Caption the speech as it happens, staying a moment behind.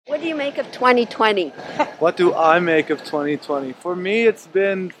What do you make of 2020? What do I make of 2020? For me, it's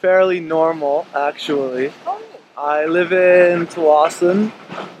been fairly normal, actually. I live in Tsawwassen,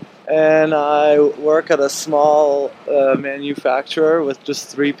 and I work at a small manufacturer with just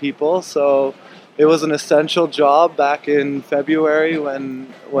 3 people. So it was an essential job back in February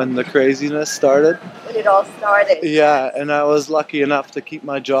when the craziness started. When it all started. Yeah, and I was lucky enough to keep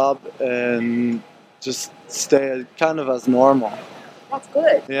my job and just stay kind of as normal. That's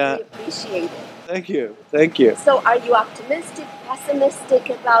good. Yeah. We appreciate it. Thank you. Thank you. So are you optimistic, pessimistic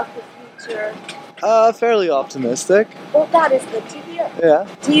about the future? Fairly optimistic. Well, that is good to hear. Yeah.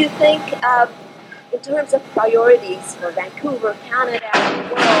 Do you think, in terms of priorities for Vancouver, Canada, and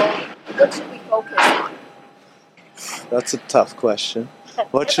the world, what should we focus on? That's a tough question.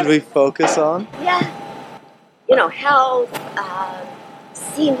 What should we focus on? Yeah. Health,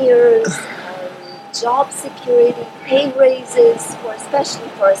 seniors, job security, pay raises, especially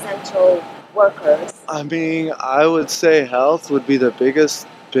for essential workers. I mean, I would say health would be the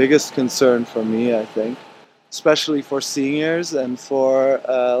biggest concern for me, I think. Especially for seniors and for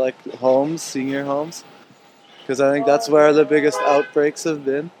senior homes. Because I think that's where the biggest outbreaks have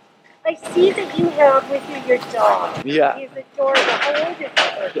been. I see that you have with you your dog. Yeah. He's adorable. How old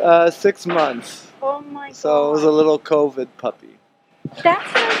is he? 6 months. Oh my God. So it was a little COVID puppy. That's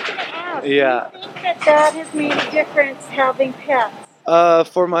what I was going to ask. Yeah. Do you think that has made a difference having pets?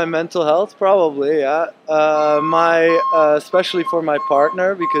 For my mental health, probably, yeah. Especially for my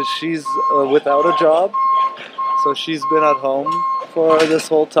partner, because she's without a job. So she's been at home for this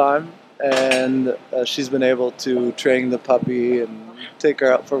whole time, and she's been able to train the puppy and take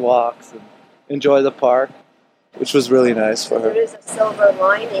her out for walks and enjoy the park, which was really nice for her. There is a silver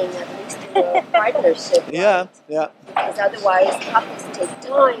lining, at least in the partnership. Right? Yeah. Because otherwise, puppies take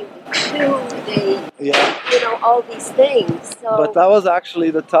time, they chew, Yeah. all these things. So. But that was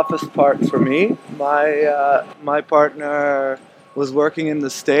actually the toughest part for me. My partner was working in the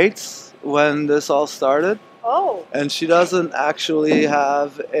States when this all started. Oh. And she doesn't actually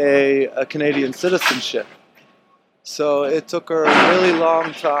have a Canadian citizenship. So it took her a really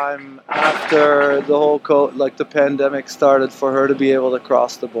long time after the whole the pandemic started for her to be able to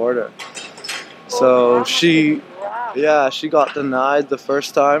cross the border. So she got denied the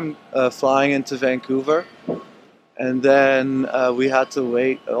first time flying into Vancouver. And then we had to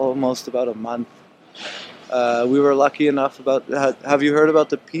wait almost about a month. We were lucky enough have you heard about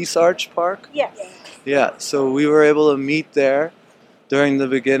the Peace Arch Park? Yes. Yeah, so we were able to meet there during the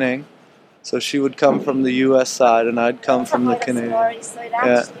beginning. So she would come from the U.S. side, and I'd come from the Canadian. So it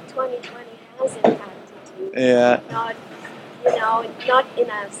actually 2020 has impacted you. Yeah. Not in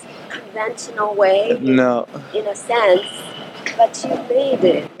a conventional way. No. In a sense, but you made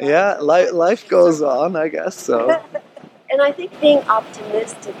it. Yeah, life goes on, I guess so. And I think being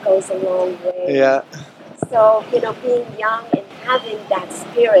optimistic goes a long way. Yeah. So, being young and having that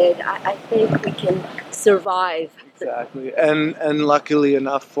spirit, I think we can survive. Exactly. And luckily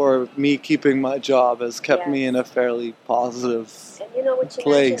enough for me, keeping my job has kept me in a fairly positive what you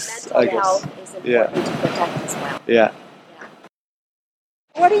place, mentioned, mental I guess. health is important to protect as well. Yeah.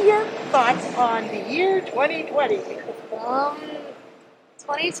 What are your thoughts on the year 2020?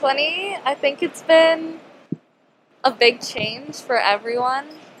 2020, I think it's been a big change for everyone.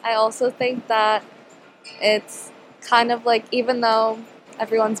 I also think that it's kind of like, even though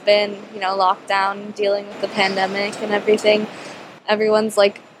everyone's been, locked down, dealing with the pandemic and everything, everyone's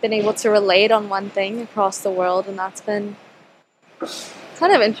been able to relate on one thing across the world, and that's been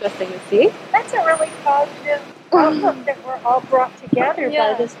kind of interesting to see. That's a really positive outlook that we're all brought together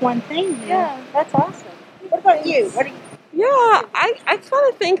by this one thing. Yeah. That's awesome. What about you? Yeah, I kind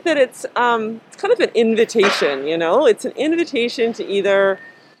of think that it's kind of an invitation, It's an invitation to either,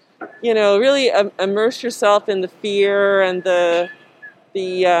 really immerse yourself in the fear and the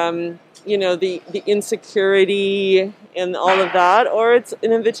insecurity and all of that, or it's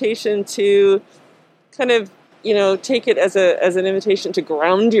an invitation to kind of, take it as an invitation to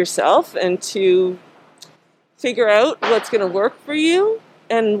ground yourself and to figure out what's going to work for you.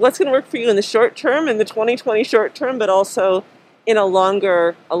 And what's going to work for you in the short term, in the 2020 short term, but also in a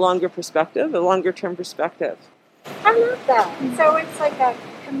longer perspective, a longer term perspective. I love that. So it's like a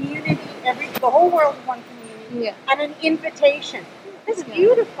community, the whole world is one community, and an invitation. This is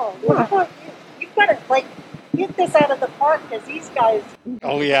beautiful. What about you? You've got to get this out of the park, because these guys.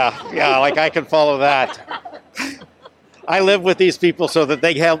 Oh yeah, I can follow that. I live with these people so that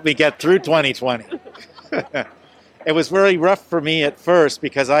they help me get through 2020. It was very rough for me at first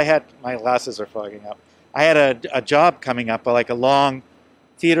because my glasses are fogging up. I had a job coming up, a long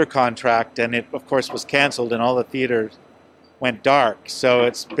theater contract, and it, of course, was canceled in all the theaters went dark. So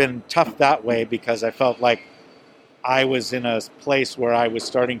it's been tough that way because I felt like I was in a place where I was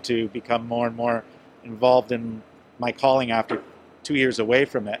starting to become more and more involved in my calling after 2 years away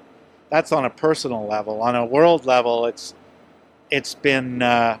from it. That's on a personal level. On a world level, it's been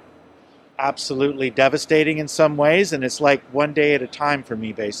absolutely devastating in some ways, and it's like one day at a time for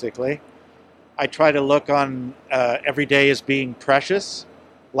me, basically. I try to look on every day as being precious.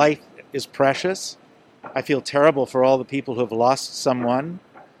 Life is precious. I feel terrible for all the people who have lost someone.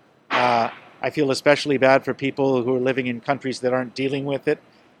 I feel especially bad for people who are living in countries that aren't dealing with it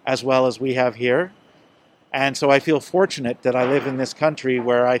as well as we have here. And so I feel fortunate that I live in this country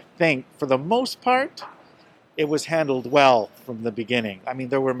where I think, for the most part, it was handled well from the beginning. I mean,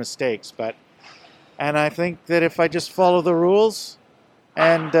 there were mistakes, and I think that if I just follow the rules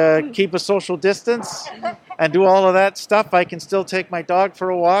and keep a social distance and do all of that stuff, I can still take my dog for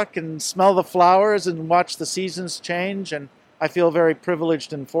a walk and smell the flowers and watch the seasons change, and I feel very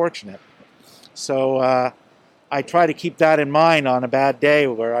privileged and fortunate. So I try to keep that in mind on a bad day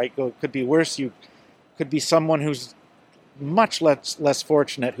where I go, it could be worse. You could be someone who's much less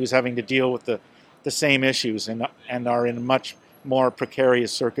fortunate, who's having to deal with the same issues and are in much more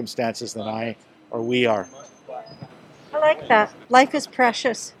precarious circumstances than I or we are. I like that. Life is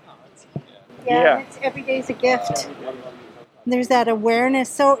precious. Yeah. And every day's a gift. There's that awareness.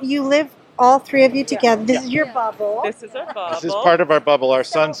 So you live, all three of you together. This is your bubble. This is our bubble. This is part of our bubble. Our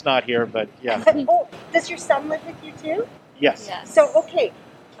son's not here, but yeah. Does your son live with you too? Yes. So, okay.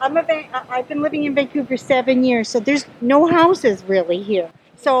 I've been living in Vancouver 7 years, so there's no houses really here.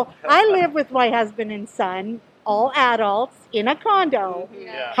 So I live with my husband and son, all adults, in a condo.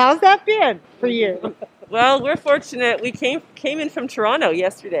 Yeah. How's that been for you? Well, we're fortunate. We came in from Toronto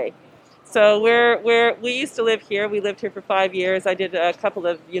yesterday. So we used to live here. We lived here for 5 years. I did a couple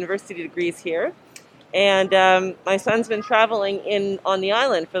of university degrees here. And my son's been traveling on the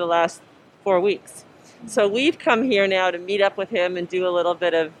island for the last 4 weeks. So we've come here now to meet up with him and do a little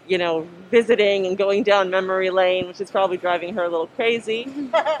bit of, visiting and going down memory lane, which is probably driving her a little crazy.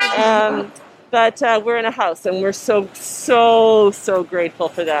 But we're in a house, and we're so grateful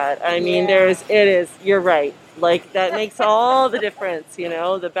for that. I mean, you're right. Like, that makes all the difference,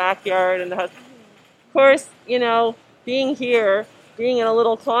 the backyard and the house. Of course, being here, being in a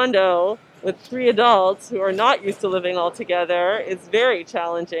little condo with 3 adults who are not used to living all together is very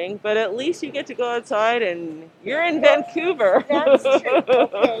challenging, but at least you get to go outside and you're in Vancouver. That's true.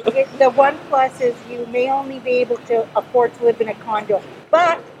 Okay. The one plus is you may only be able to afford to live in a condo,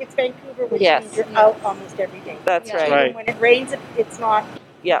 but it's Vancouver, which means you're out almost every day. That's right. Even when it rains, it's not.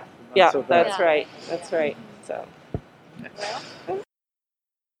 Yeah, so that's right. That's right. So,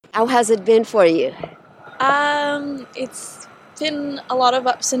 How has it been for you? It's been a lot of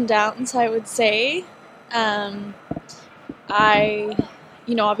ups and downs, I would say.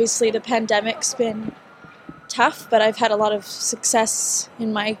 Obviously the pandemic's been tough, but I've had a lot of success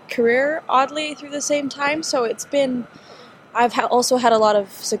in my career, oddly, through the same time. So I've also had a lot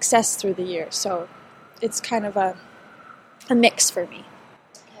of success through the year. So it's kind of a mix for me.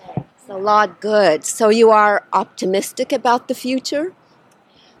 It's a lot good. So you are optimistic about the future?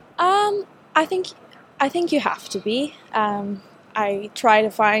 I think you have to be. I try to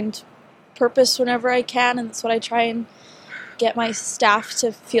find purpose whenever I can, and that's what I try and get my staff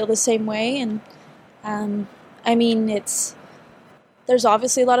to feel the same way. And there's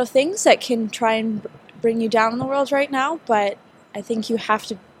obviously a lot of things that can try and bring you down in the world right now, but I think you have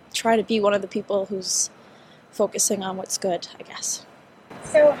to try to be one of the people who's focusing on what's good, I guess.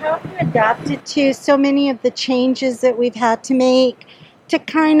 So how have you adapted to so many of the changes that we've had to make to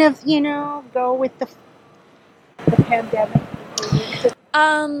kind of, go with the pandemic?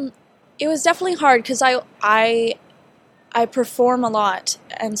 It was definitely hard because I perform a lot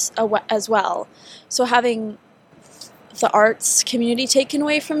as well. So having the arts community taken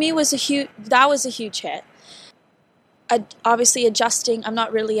away from me was a huge hit. Obviously adjusting, I'm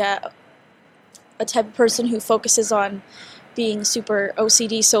not really a type of person who focuses on being super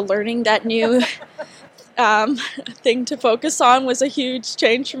OCD, so learning that new thing to focus on was a huge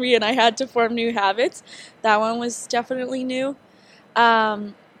change for me, and I had to form new habits. That one was definitely new.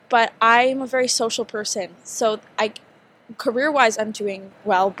 But I'm a very social person, so career-wise I'm doing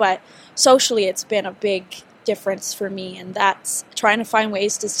well, but socially it's been a big difference for me, and that's trying to find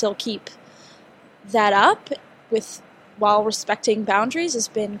ways to still keep that up while respecting boundaries has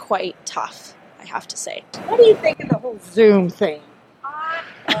been quite tough, I have to say. What do you think of the whole Zoom thing?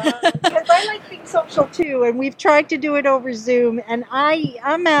 Because I like being social too, and we've tried to do it over Zoom, and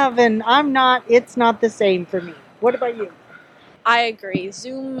it's not the same for me. What about you? I agree.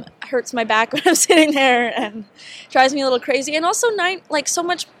 Zoom hurts my back when I'm sitting there and drives me a little crazy. And also, so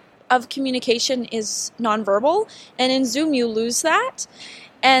much of communication is nonverbal, and in Zoom you lose that.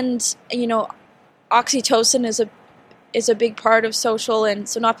 And oxytocin is a big part of social, and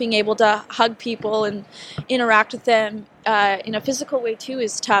so not being able to hug people and interact with them in a physical way too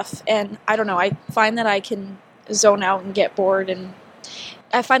is tough. And I don't know. I find that I can zone out and get bored, and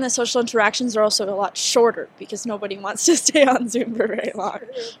I find that social interactions are also a lot shorter because nobody wants to stay on Zoom for very long,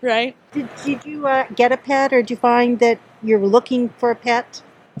 right? Did you get a pet, or did you find that you're looking for a pet?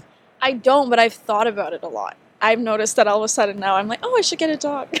 I don't, but I've thought about it a lot. I've noticed that all of a sudden now I'm like, oh, I should get a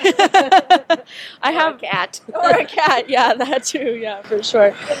dog. I have a cat. Or a cat, yeah, that too, yeah, for sure.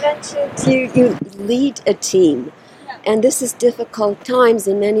 You mentioned you lead a team. And this is difficult times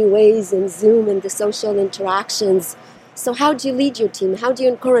in many ways in Zoom and the social interactions. So how do you lead your team? How do you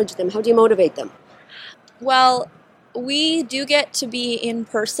encourage them? How do you motivate them? Well, we do get to be in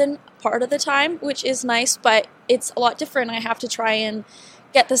person part of the time, which is nice, but it's a lot different. I have to try and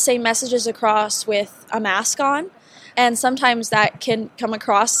get the same messages across with a mask on. And sometimes that can come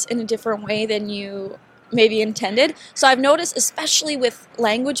across in a different way than you maybe intended. So I've noticed, especially with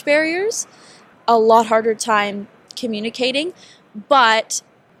language barriers, a lot harder time communicating. But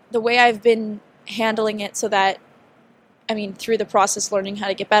the way I've been handling it through the process, learning how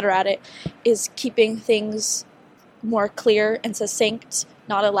to get better at it, is keeping things more clear and succinct,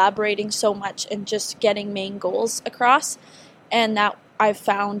 not elaborating so much, and just getting main goals across. And that I've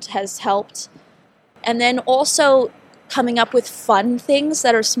found has helped. And then also coming up with fun things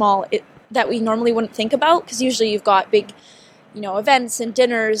that are small that we normally wouldn't think about, because usually you've got big, events and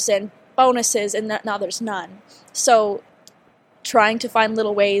dinners and bonuses, and now there's none. So trying to find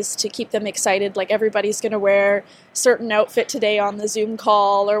little ways to keep them excited, like everybody's going to wear a certain outfit today on the Zoom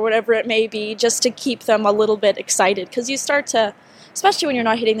call or whatever it may be, just to keep them a little bit excited. Because you start to, especially when you're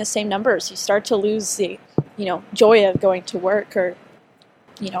not hitting the same numbers, you start to lose the, joy of going to work or,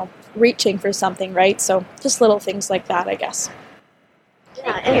 reaching for something, right? So just little things like that, I guess.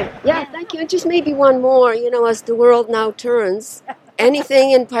 Yeah, thank you. And just maybe one more, as the world now turns,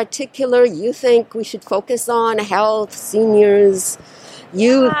 anything in particular you think we should focus on? Health, seniors,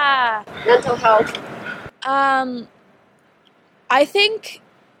 youth, mental health? I think,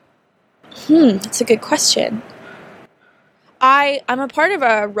 that's a good question. I'm a part of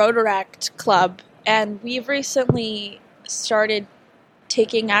a Rotaract club, and we've recently started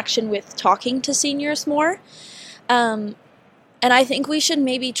taking action with talking to seniors more. And I think we should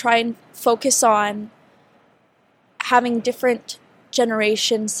maybe try and focus on having different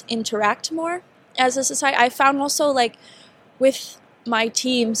generations interact more as a society. I found also, with my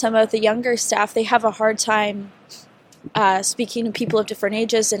team, some of the younger staff, they have a hard time speaking to people of different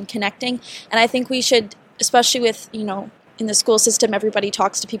ages and connecting. And I think we should, especially with, in the school system, everybody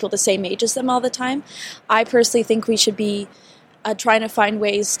talks to people the same age as them all the time. I personally think we should be trying to find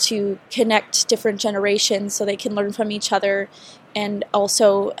ways to connect different generations so they can learn from each other, and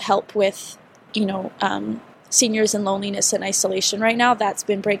also help with, seniors and loneliness and isolation right now. That's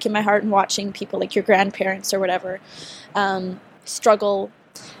been breaking my heart, and watching people like your grandparents or whatever struggle.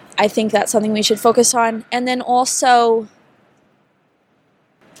 I think that's something we should focus on. And then also,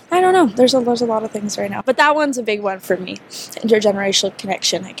 I don't know, there's a lot of things right now, but that one's a big one for me. Intergenerational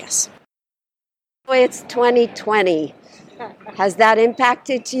connection, I guess. It's 2020. Has that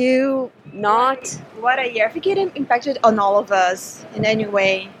impacted you? Not? What a year. I think it impacted on all of us in any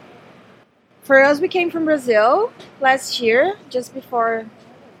way. For us, we came from Brazil last year, just before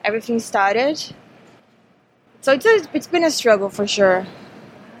everything started. So it's been a struggle for sure.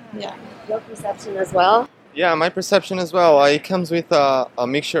 Yeah. Your perception as well? Yeah, my perception as well. It comes with a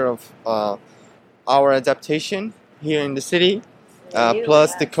mixture of our adaptation here in the city,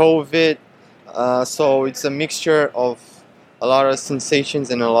 plus the COVID. So it's a mixture of a lot of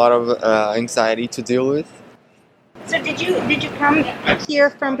sensations and a lot of anxiety to deal with. So did you come here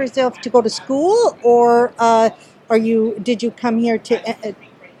from Brazil to go to school, or did you come here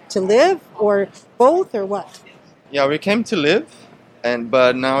to live, or both, or what? Yeah, we came to live,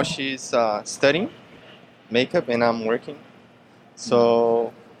 but now she's studying makeup and I'm working.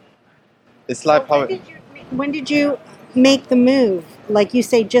 So it's like when did you make the move? Like you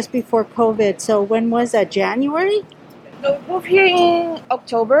say, just before COVID. So when was that? January? So we moved here in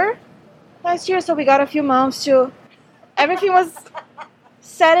October last year, so we got a few months to... Everything was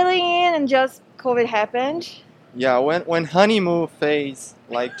settling in, and just COVID happened. Yeah, when honeymoon phase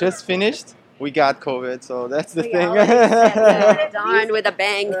just finished, we got COVID, so that's the thing. Darn, with a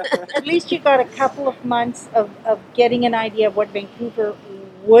bang. At least you got a couple of months of getting an idea of what Vancouver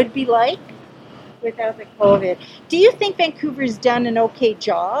would be like. without the COVID. Do you think Vancouver's done an okay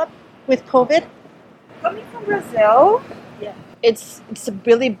job with COVID? Coming from Brazil, Yeah. it's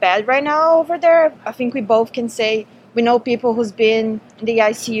really bad right now over there. I think we both can say we know people who's been in the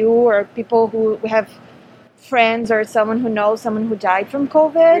ICU, or people who we have friends or someone who knows someone who died from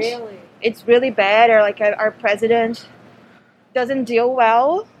COVID. Really? It's really bad. Or like our president doesn't deal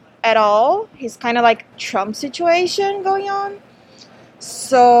well at all. He's kind of like Trump situation going on.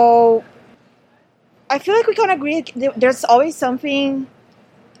 So I feel like we can agree there's always something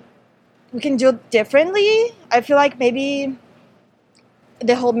we can do differently. I feel like maybe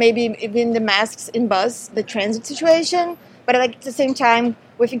even the masks in bus, the transit situation, but like at the same time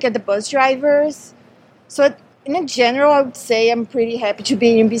we think of the bus drivers. So in a general, I would say I'm pretty happy to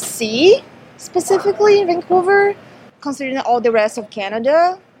be in BC, specifically in Vancouver, considering all the rest of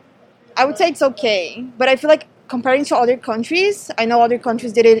Canada. I would say it's okay, but I feel like comparing to other countries, I know other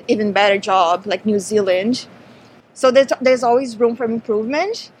countries did an even better job, like New Zealand. So there's always room for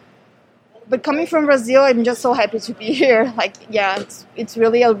improvement. But coming from Brazil, I'm just so happy to be here. Like, yeah, it's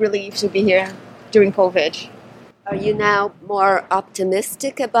really a relief to be here during COVID. Are you now more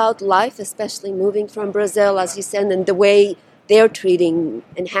optimistic about life, especially moving from Brazil, as you said, and the way they're treating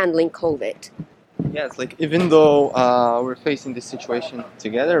and handling COVID? Yes, like even though we're facing this situation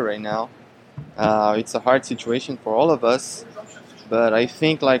together right now, it's a hard situation for all of us. But I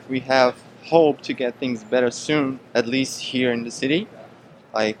think like we have hope to get things better soon, at least here in the city.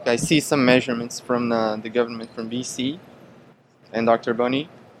 Like I see some measurements from the government from BC and Dr. Bunny,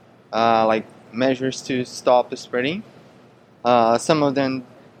 like measures to stop the spreading. Some of them,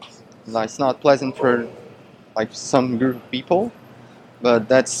 like, it's not pleasant for like some group of people, but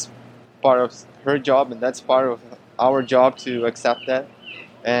that's part of her job and that's part of our job to accept that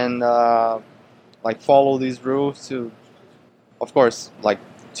and like follow these rules to, of course, like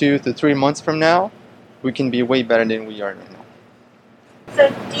 2 to 3 months from now, we can be way better than we are right now. So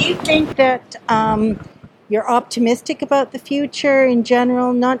do you think that you're optimistic about the future in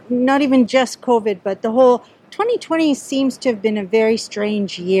general? Not even just COVID, but the whole 2020 seems to have been a very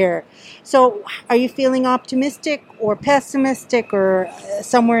strange year. So are you feeling optimistic or pessimistic or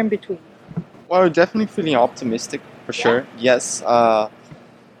somewhere in between? Well, definitely feeling optimistic for sure. Yes.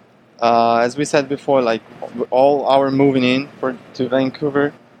 As we said before, like all our moving in to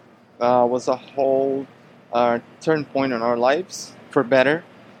Vancouver was a whole turn point in our lives for better.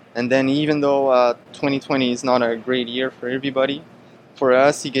 And then even though 2020 is not a great year for everybody, for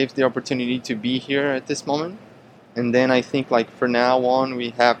us, it gave the opportunity to be here at this moment. And then I think like for now on, we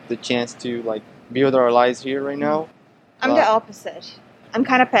have the chance to like build our lives here right now. I'm the opposite. I'm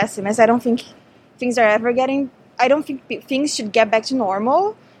kind of pessimist. I don't think things are ever I don't think things should get back to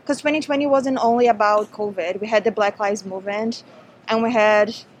normal, because 2020 wasn't only about COVID. We had the Black Lives Movement, and we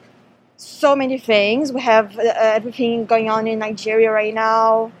had so many things. We have everything going on in Nigeria right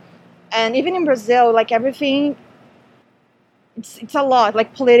now, and even in Brazil, like everything, it's a lot,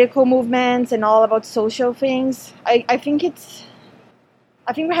 like political movements and all about social things. I think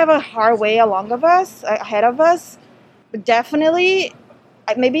we have a hard way ahead of us, but definitely,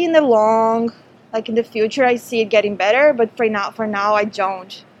 maybe in in the future, I see it getting better. But for now, I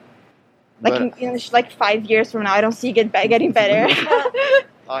don't. Like like 5 years from now, I don't see it getting better.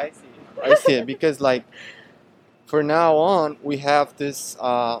 I see it because like for now on, we have this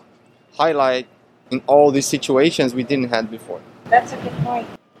highlight in all these situations we didn't have before. That's a good point.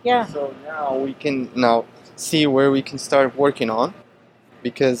 Yeah. So now we can see where we can start working on,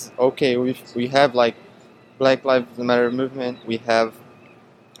 because okay, we have like Black Lives Matter movement, we have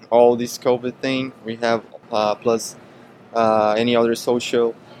all this COVID thing, we have plus any other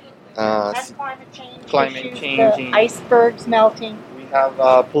social and climate issues, change, the icebergs melting. We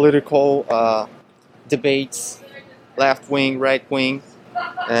have political debates, left wing, right wing,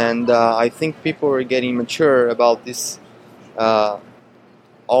 and I think people are getting mature about this.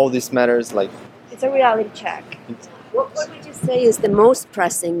 All these matters, like it's a reality check. What would you say is the most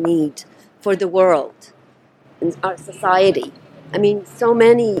pressing need for the world and our society? I mean, so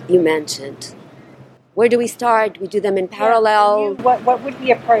many you mentioned. Where do we start? We do them in parallel. What would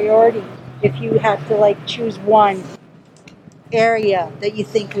be a priority if you had to like choose one area that you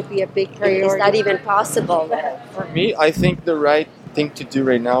think would be a big priority? Is that even possible? For me, I think the right thing to do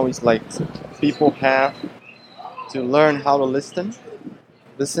right now is like people have to learn how to listen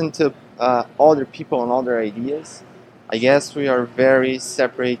to other people and other ideas. I guess we are very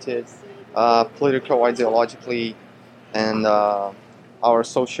separated, political, ideologically, and our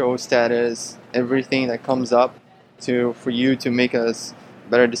social status, everything that comes up for you to make a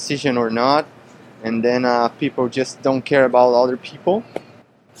better decision or not. And then people just don't care about other people.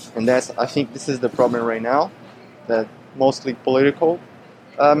 And I think this is the problem right now, that mostly political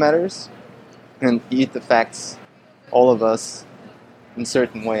matters, and it affects all of us in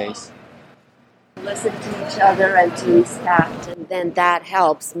certain ways. Listen to each other and to respect, and then that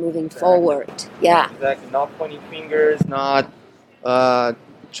helps moving forward. Yeah. Exactly. Not pointing fingers, not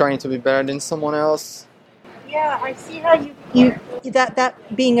trying to be better than someone else. Yeah, I see how you that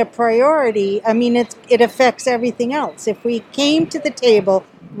being a priority. I mean, it affects everything else. If we came to the table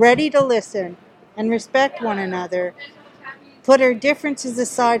ready to listen and respect one another, put our differences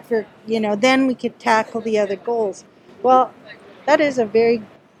aside for then we could tackle the other goals. Well, that is a very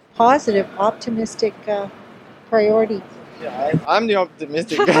positive, optimistic priority. Yeah, I'm the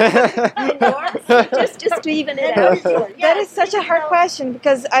optimistic. just to even it out. That is such a hard question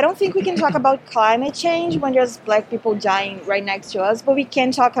because I don't think we can talk about climate change when there's black people dying right next to us, but we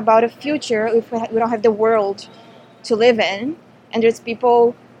can talk about a future if we don't have the world to live in, and there's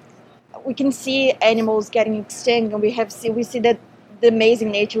people. We can see animals getting extinct, and we see that the amazing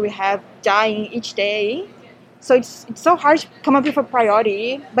nature we have dying each day. So it's so hard to come up with a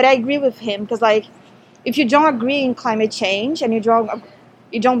priority. But I agree with him because if you don't agree in climate change and you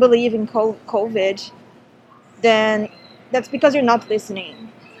don't believe in COVID, then that's because you're not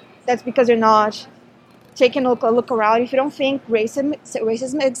listening. That's because you're not taking a look around. If you don't think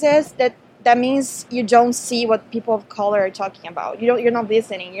racism exists, that means you don't see what people of color are talking about. You're not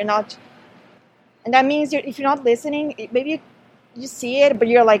listening. You're not, and that means if you're not listening, maybe you see it, but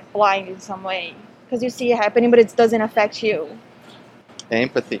you're blind in some way because you see it happening, but it doesn't affect you.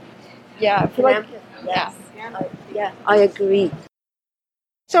 Empathy. Yeah, I feel like. Yes. Yeah, I agree.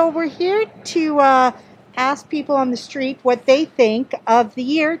 So we're here to ask people on the street what they think of the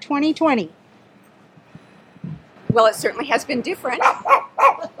year 2020. Well, it certainly has been different,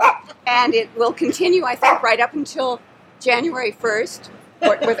 and it will continue, I think, right up until January 1st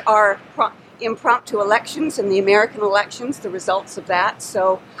with our impromptu elections and the American elections, the results of that.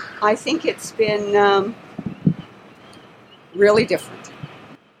 So I think it's been really different.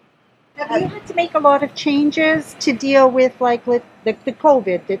 Have you had to make a lot of changes to deal with the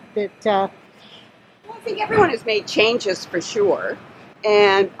COVID Well, I think everyone has made changes for sure.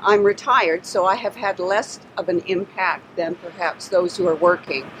 And I'm retired, so I have had less of an impact than perhaps those who are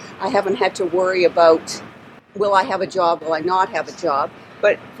working. I haven't had to worry about, will I have a job, will I not have a job?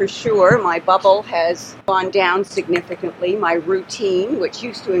 But for sure, my bubble has gone down significantly. My routine, which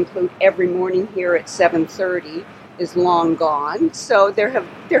used to include every morning here at 7:30, is long gone. So there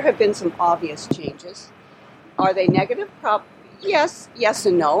have been some obvious changes. Are they negative? Yes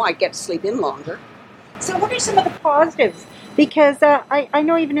and no. I get to sleep in longer. So what are some of the positives? Because I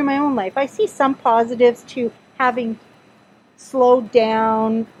know even in my own life, I see some positives to having slowed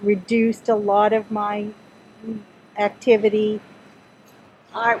down, reduced a lot of my activity.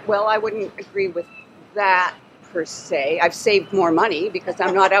 I wouldn't agree with that per se. I've saved more money because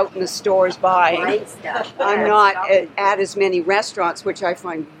I'm not out in the stores buying. I'm not at as many restaurants, which I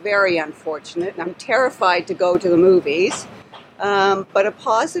find very unfortunate. And I'm terrified to go to the movies. But a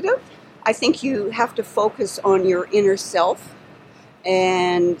positive, I think you have to focus on your inner self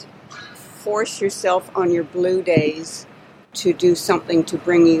and force yourself on your blue days to do something to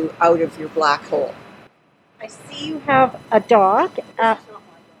bring you out of your black hole. I see you have a dog.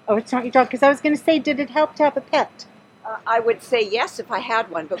 Oh, it's not your dog. Because I was going to say, did it help to have a pet? I would say yes if I had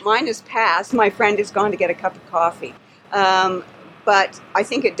one, but mine has passed. My friend has gone to get a cup of coffee. But I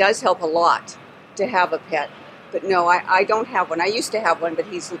think it does help a lot to have a pet. But no, I don't have one. I used to have one, but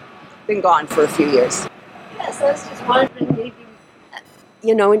he's been gone for a few years. Yes, I was just wondering,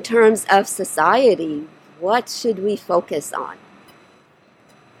 maybe, in terms of society, what should we focus on?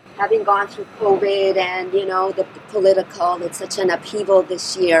 Having gone through COVID and, the political, it's such an upheaval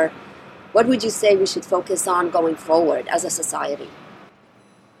this year, what would you say we should focus on going forward as a society?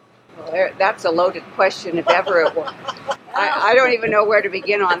 Well, that's a loaded question if ever it was. I don't even know where to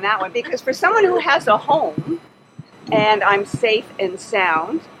begin on that one, because for someone who has a home and I'm safe and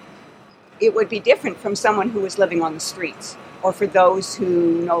sound, it would be different from someone who is living on the streets or for those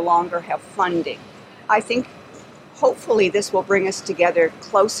who no longer have funding. I think hopefully this will bring us together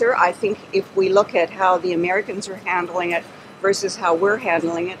closer. I think if we look at how the Americans are handling it versus how we're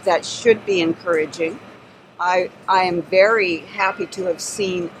handling it, that should be encouraging. I am very happy to have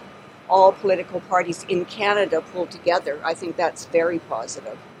seen all political parties in Canada pull together. I think that's very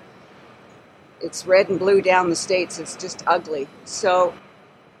positive. It's red and blue down the States. It's just ugly. So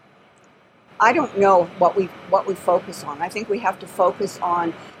I don't know what we focus on. I think we have to focus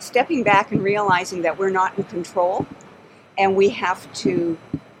on stepping back and realizing that we're not in control, and we have to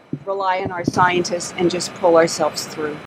rely on our scientists and just pull ourselves through.